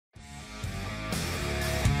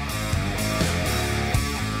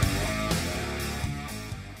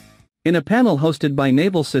In a panel hosted by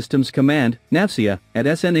Naval Systems Command, NAVSEA, at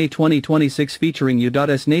SNA 2026 featuring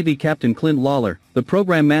U.S. Navy Captain Clint Lawler, the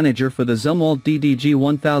program manager for the Zumwalt DDG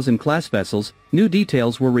 1000 class vessels, new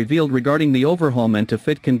details were revealed regarding the overhaul meant to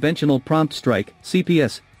fit conventional prompt strike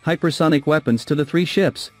 (CPS) hypersonic weapons to the three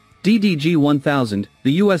ships. DDG 1000,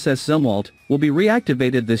 the USS Zumwalt, will be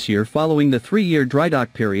reactivated this year following the 3-year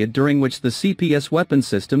drydock period during which the CPS weapon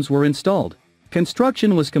systems were installed.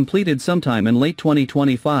 Construction was completed sometime in late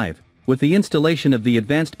 2025, with the installation of the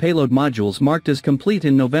advanced payload modules marked as complete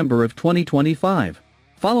in November of 2025.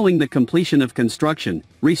 Following the completion of construction,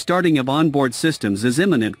 restarting of onboard systems is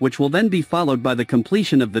imminent, which will then be followed by the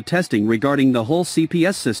completion of the testing regarding the whole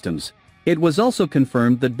CPS systems. It was also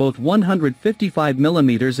confirmed that both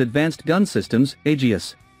 155mm advanced gun systems,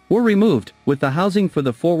 AGS, were removed, with the housing for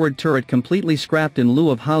the forward turret completely scrapped in lieu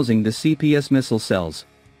of housing the CPS missile cells.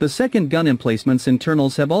 The second gun emplacements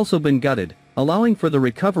internals have also been gutted, allowing for the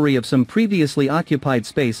recovery of some previously occupied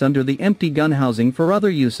space under the empty gun housing for other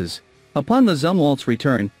uses. Upon the Zumwalt's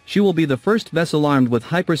return, she will be the first vessel armed with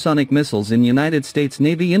hypersonic missiles in United States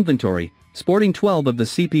Navy inventory, sporting 12 of the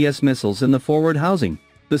CPS missiles in the forward housing.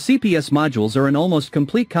 The CPS modules are an almost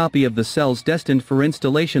complete copy of the cells destined for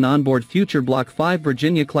installation onboard future Block 5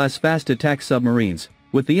 Virginia-class fast attack submarines,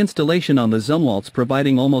 with the installation on the Zumwalts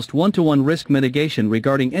providing almost one-to-one risk mitigation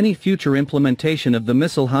regarding any future implementation of the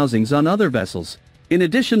missile housings on other vessels. In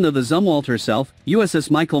addition to the Zumwalt herself,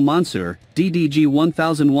 USS Michael Monsoor, DDG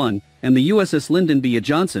 1001, and the USS Lyndon B.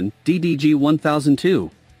 Johnson, DDG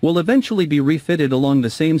 1002, will eventually be refitted along the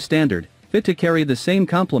same standard, fit to carry the same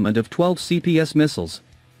complement of 12 CPS missiles.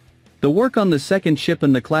 The work on the second ship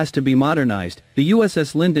in the class to be modernized, the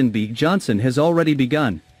USS Lyndon B. Johnson, has already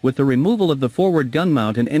begun, with the removal of the forward gun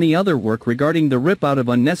mount and any other work regarding the rip-out of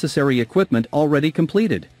unnecessary equipment already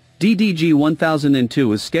completed. DDG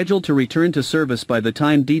 1002 is scheduled to return to service by the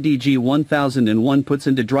time DDG 1001 puts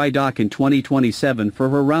into dry dock in 2027 for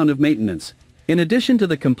her round of maintenance. In addition to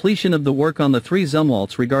the completion of the work on the three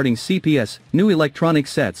Zumwalts regarding CPS, new electronic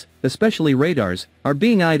sets, especially radars, are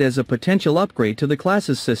being eyed as a potential upgrade to the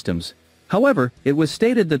class's systems. However, it was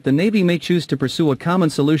stated that the Navy may choose to pursue a common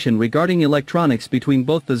solution regarding electronics between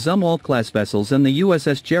both the Zumwalt-class vessels and the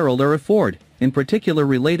USS Gerald R. Ford, in particular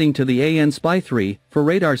relating to the AN Spy 3, for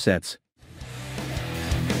radar sets.